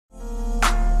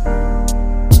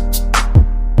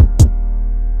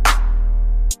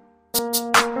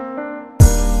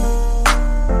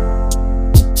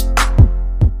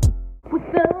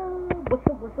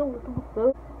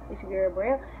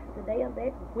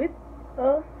with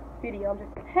a video.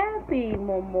 Just happy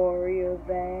Memorial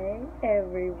Day,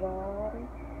 everybody.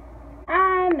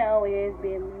 I know it's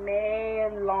been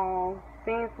mad long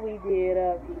since we did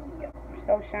a video.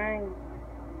 So shame.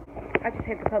 I just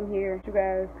had to come here. You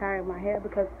guys tired my hair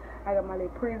because I got my little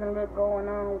prison look going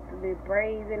on with the little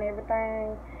braids and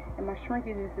everything. And my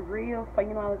shrinkage is real, so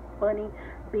you know it's funny.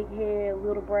 Big hair,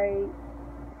 little braids.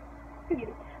 You get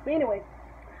it. But anyway,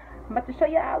 I'm about to show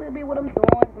y'all a little bit what I'm doing.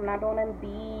 I'm not doing nothing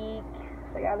big.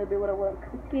 Show y'all a little bit what I'm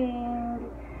cooking.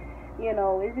 You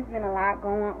know, it's just been a lot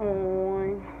going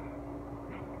on.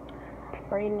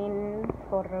 Training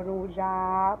for the new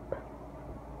job.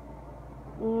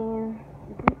 And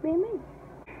it's just been me.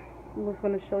 I'm just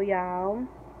gonna show y'all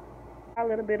a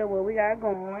little bit of what we got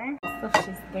going. Stuff's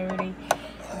just dirty.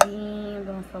 Then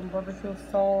doing some barbecue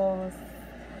sauce.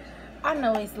 I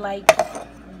know it's like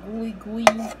gooey.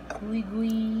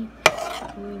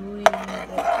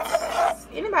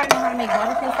 Anybody know how to make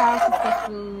barbecue sauce? It's supposed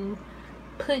to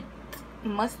put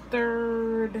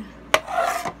mustard,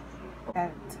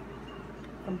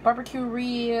 some barbecue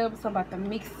ribs. I'm about to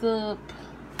mix up,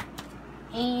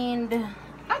 and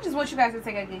I just want you guys to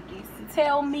take a good guess to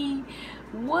tell me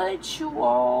what you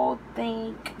all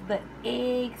think the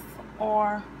eggs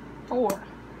are for.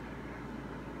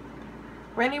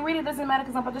 Really doesn't matter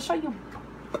because I'm about to show you.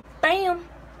 Bam!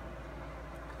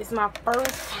 It's my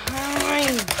first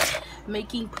time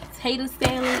making potato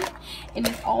salad, and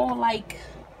it's all like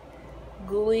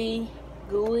gooey,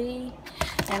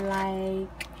 and like,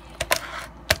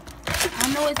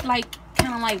 I know it's like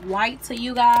kind of like white to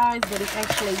you guys, but it's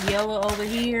actually yellow over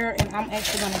here, and I'm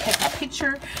actually gonna take a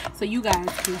picture so you guys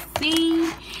can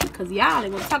see, because y'all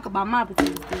ain't gonna talk about my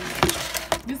potato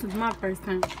salad. This is my first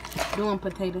time doing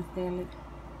potato salad.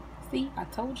 See, I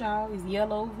told y'all it's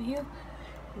yellow over here,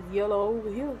 it's yellow over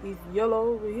here, it's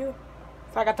yellow over here.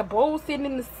 So I got the bowl sitting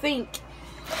in the sink,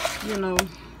 you know.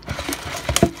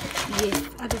 Yes,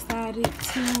 I decided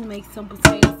to make some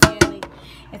potato salad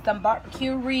and some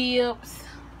barbecue ribs.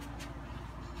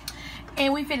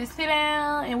 And we finna sit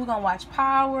down and we're gonna watch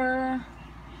Power.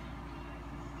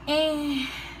 And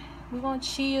we're gonna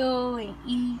chill and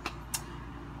eat.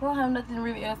 We don't have nothing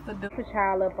really else to do. Put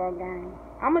y'all up on game.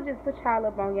 I'ma just put y'all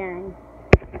up on game.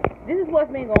 This is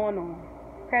what's been going on,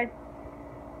 okay?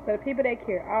 For the people that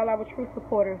care, all our true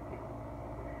supporters.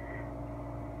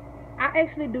 I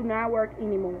actually do not work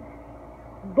anymore,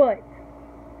 but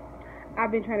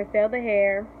I've been trying to sell the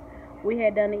hair. We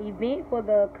had done an event for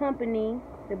the company,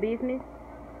 the business,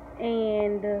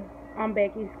 and I'm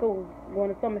back in school,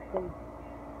 going to summer school.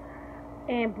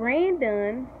 And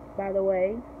Brandon, by the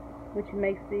way, which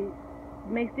makes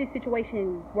this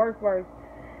situation worse.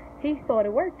 He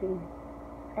started working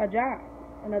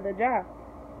another job.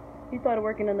 He started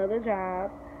working another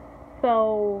job.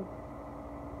 So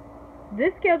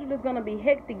this schedule is gonna be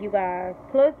hectic, you guys.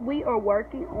 Plus, we are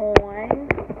working on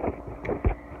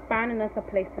finding us a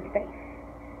place to stay.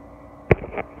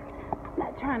 I'm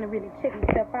not trying to really check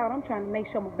myself out. I'm trying to make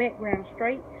sure my background's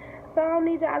straight. So I don't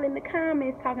need y'all in the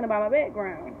comments talking about my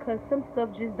background, because some stuff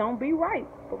just don't be right.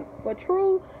 For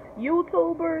true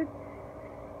YouTubers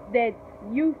that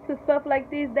used to stuff like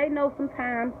this, they know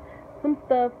sometimes some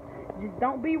stuff just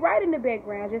don't be right in the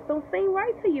background. Just don't seem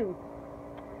right to you.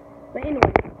 But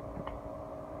anyway,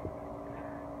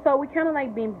 so we kind of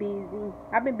like been busy.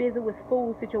 I've been busy with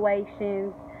school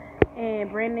situations,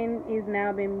 and Brandon is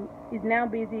now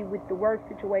busy with the work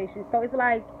situation. So it's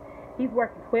like he's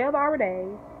working 12-hour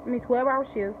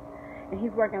shifts, and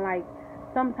he's working like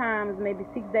sometimes maybe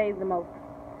 6 days the most,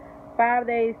 5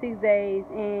 days, 6 days,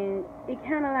 and it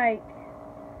kind of like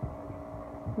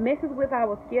messes with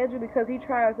our schedule because he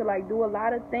tries to like do a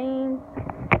lot of things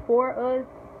for us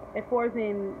as far as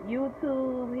in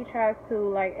YouTube. He tries to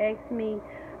like ask me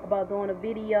about doing a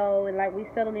video, and like we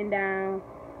settling down,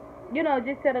 you know,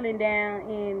 just settling down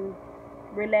and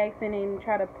relaxing and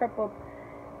try to prep up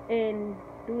and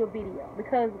do a video,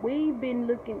 because we've been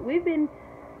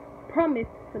promised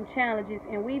some challenges,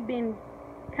 and we've been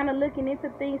kind of looking into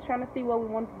things, trying to see what we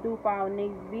want to do for our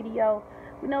next video.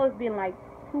 We know it's been like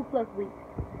 2+ weeks.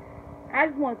 I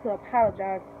just want to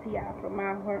apologize to y'all from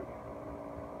my heart,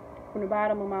 from the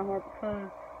bottom of my heart,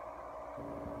 because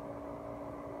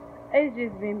it's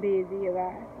just been busy, you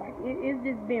guys. Like it's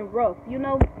just been rough, you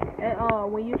know.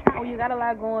 And when you got a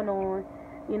lot going on,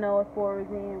 you know, as far as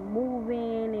in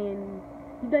moving, and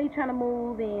you know you're trying to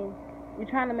move and you're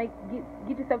trying to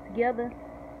get yourself together,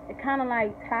 it kind of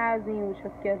like ties in with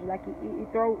your schedule. Like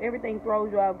everything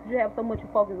throws you off. You have so much to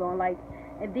focus on. Like,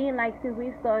 and then like since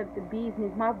we started the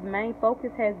business, my main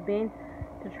focus has been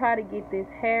to try to get this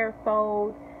hair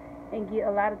sold and get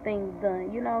a lot of things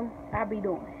done. You know, I be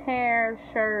doing hair,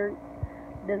 shirts,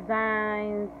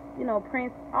 designs, you know,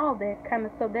 prints, all that kind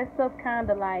of stuff. That stuff kind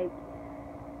of like,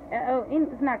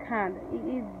 it's not kind of,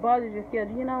 it bothers your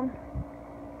schedule, you know.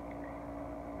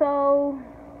 So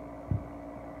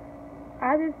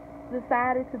I just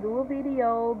decided to do a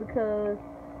video because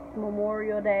it's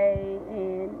Memorial Day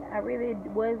and I really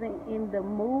wasn't in the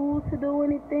mood to do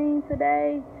anything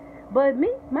today. But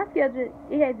my schedule,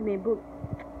 it hasn't been booked.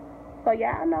 So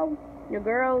y'all know, your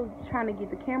girl's trying to get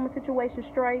the camera situation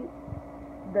straight,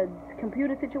 the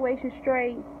computer situation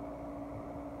straight,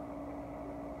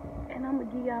 and I'm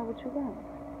gonna give y'all what you want.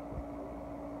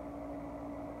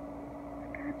 I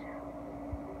got y'all.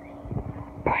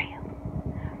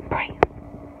 BRAIL.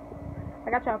 I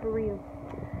got y'all for real.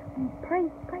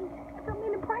 Pranks. I got so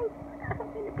many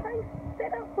pranks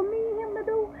set up for me and him to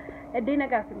do. And then I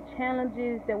got some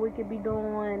challenges that we could be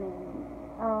doing,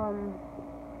 and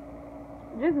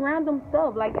just random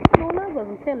stuff. Like, I don't know,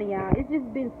 I'm telling y'all, it's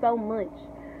just been so much.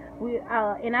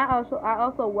 And I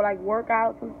also like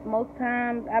workouts. Most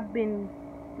times I've been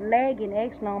lagging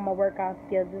actually on my workout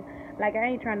schedule. Like, I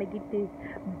ain't trying to get this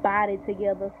body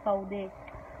together so that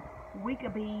we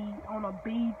could be on a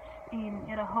beach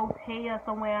at a hotel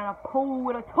somewhere in a pool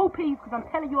with a two-piece. Because I'm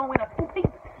telling you, I'm wearing a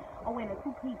two-piece.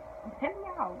 I'm telling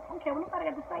y'all, I don't care what nobody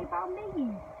got to say about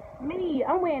me.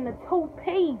 I'm wearing a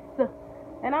two-piece.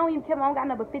 And I don't even care. I don't got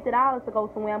another $50 to go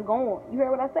somewhere. I'm going. You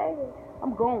heard what I said?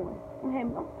 I'm going. I'm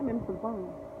having some fun.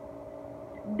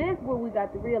 This is what we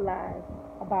got to realize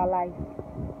about life.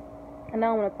 And I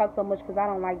don't want to talk so much because I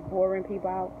don't like boring people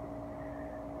out.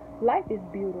 Life is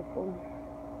beautiful.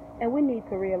 And we need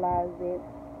to realize that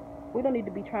we don't need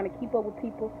to be trying to keep up with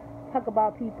people, talk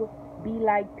about people, be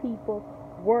like people,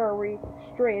 worry,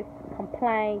 stress,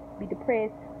 complain, be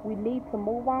depressed. We need to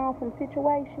move on from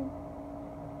situations,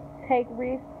 take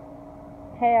risks,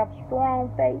 have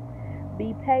strong faith,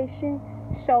 be patient,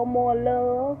 show more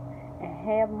love, and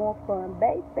have more fun.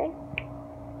 Baby,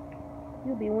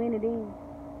 you'll be winning then.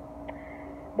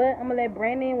 But I'm going to let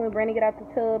Brandon, when Brandon get out the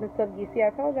tub and stuff, see,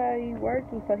 I told y'all he's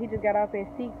working, so he just got off at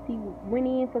 6. He went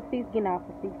in for 6, getting off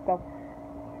for 6. So,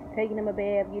 taking him a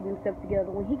bath, getting himself together.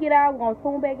 When he get out, we're going to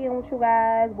tune back in with you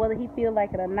guys, whether he feel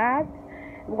like it or not.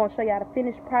 We're going to show y'all the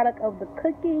finished product of the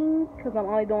cooking, because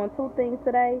I'm only doing 2 things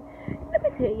today. Let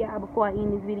me tell y'all before I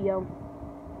end this video.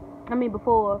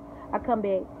 Before I come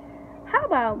back. How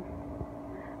about,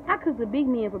 I cooked a big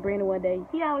meal for Brandon one day.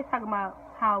 He always talking about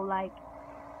how, like,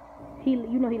 he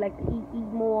like to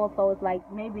eat more, so it's like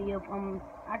maybe if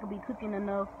I could be cooking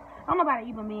enough. I don't know about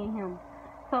even me and him.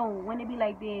 So when it be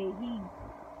like that,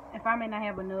 if I may not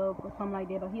have enough or something like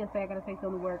that, or he'll say I gotta take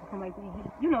something to work or something like that.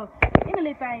 Any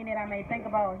little thing that I may think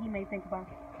about, or he may think about.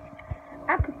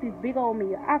 I cooked this big old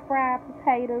meal. I fried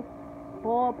potatoes,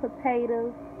 boiled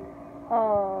potatoes,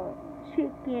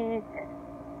 chicken,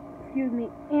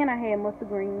 and I had mustard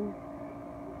greens.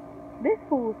 This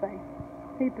fool thing,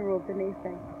 he threw up the next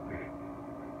day.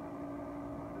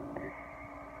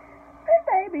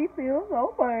 It made me feel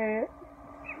so bad.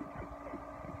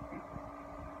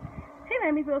 He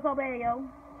made me feel so bad, yo.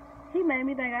 He made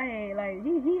me think I had, like,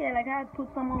 he had, like, I had to put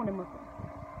something on him or something.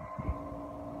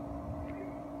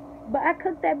 But I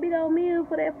cooked that big old meal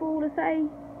for that fool to say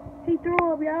he threw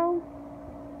up, y'all.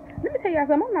 Let me tell y'all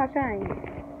something, I'm not ashamed.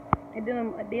 And then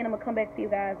I'm going to come back to you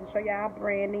guys and show y'all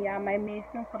Brandon. Y'all may miss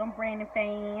him for them Brandon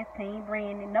fans. Team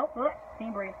Brandon. Nope,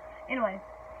 Team Brandon. Anyway.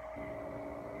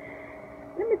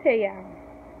 Let me tell y'all.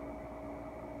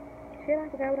 Shit, I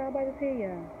forgot what I was about to tell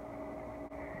y'all.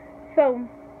 So,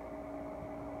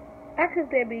 I could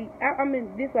say this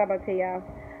is what I'm about to tell y'all.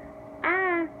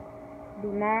 I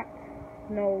do not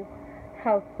know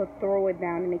how to throw it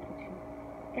down in the kitchen.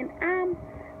 And I'm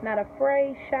not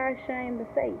afraid, shy, ashamed to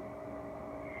say it.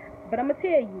 But I'm going to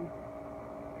tell you,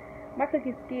 my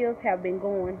cooking skills have been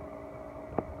going.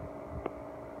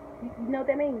 You know what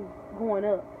that means? Going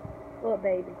up. Up,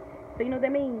 baby. So you know what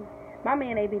that means? My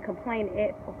man ain't been complaining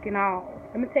at fucking all.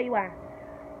 Let me tell you why.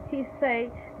 He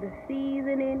say the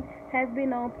seasoning has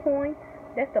been on point.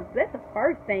 That's the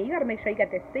first thing. You got to make sure you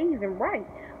got that season right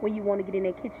when you want to get in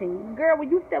that kitchen. Girl, when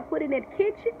you step foot in that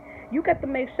kitchen, you got to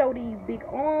make sure these big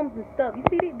arms and stuff. You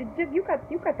see, you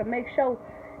got to make sure.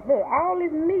 Look, all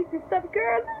this meat and stuff,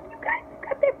 girl. You got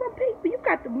that from people. You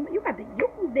got to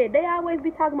use that. They always be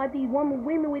talking about these women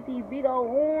with these big old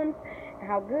arms and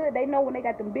how good they know when they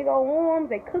got them big old arms.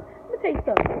 They cook. Let me tell you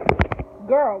something,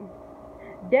 girl.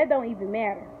 That don't even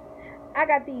matter. I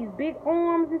got these big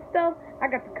arms and stuff. I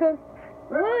got to cook.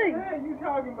 What the hell you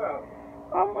talking about?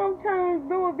 I'm trying to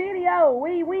do a video.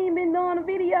 We ain't been doing a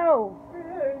video. What the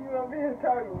hell you over here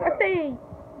talking about? I see.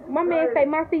 My man say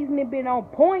my seasoning been on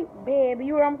point, baby.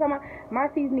 You know what I'm talking about? My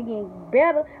seasoning getting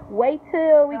better. Wait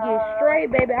till we get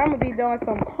straight, baby. I'm gonna be doing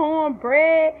some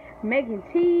cornbread, mac and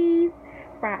cheese,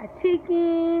 fried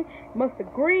chicken,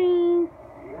 mustard greens.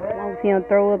 As long as he don't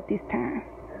throw up this time.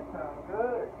 That sounds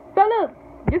good. So look,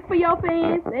 just for your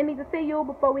fans, they need to see you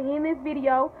before we end this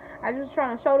video. I just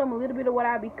trying to show them a little bit of what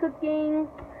I'll be cooking.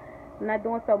 I'm not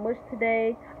doing so much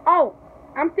today. Oh,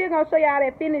 I'm still gonna show y'all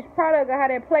that finished product of how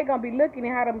that plate gonna be looking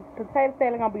and how the potato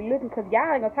salad gonna be looking, cause y'all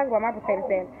ain't gonna talk about my potato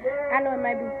salad. I know it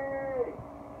might be.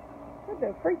 What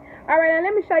the freak? All right, now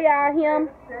let me show y'all him.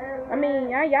 I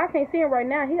mean, y'all can't see him right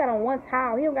now. He got on one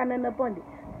towel. He don't got nothing up under it.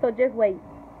 So just wait.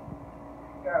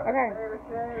 Okay.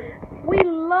 We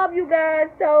love you guys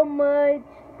so much.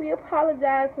 We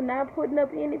apologize for not putting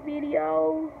up any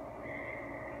videos.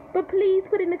 But please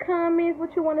put in the comments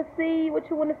what you want to see, what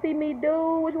you want to see me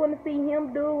do, what you want to see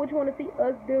him do, what you want to see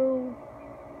us do.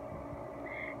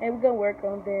 And we're going to work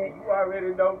on that. You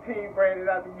already know Team Brandon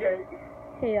out the gate.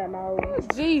 Hell no.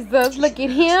 Jesus, look at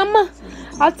him.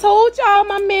 I told y'all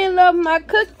my man love my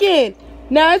cooking.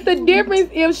 Now it's the difference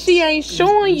if she ain't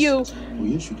showing you.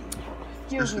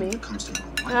 Excuse me.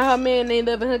 Now her man ain't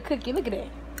loving her cooking. Look at that.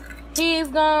 His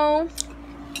gone.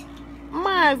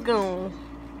 Mine's gone.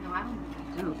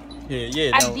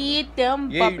 Yeah. I did them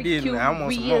barbecue I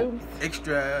want some more ribs.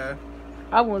 extra.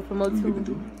 I want some more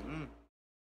too.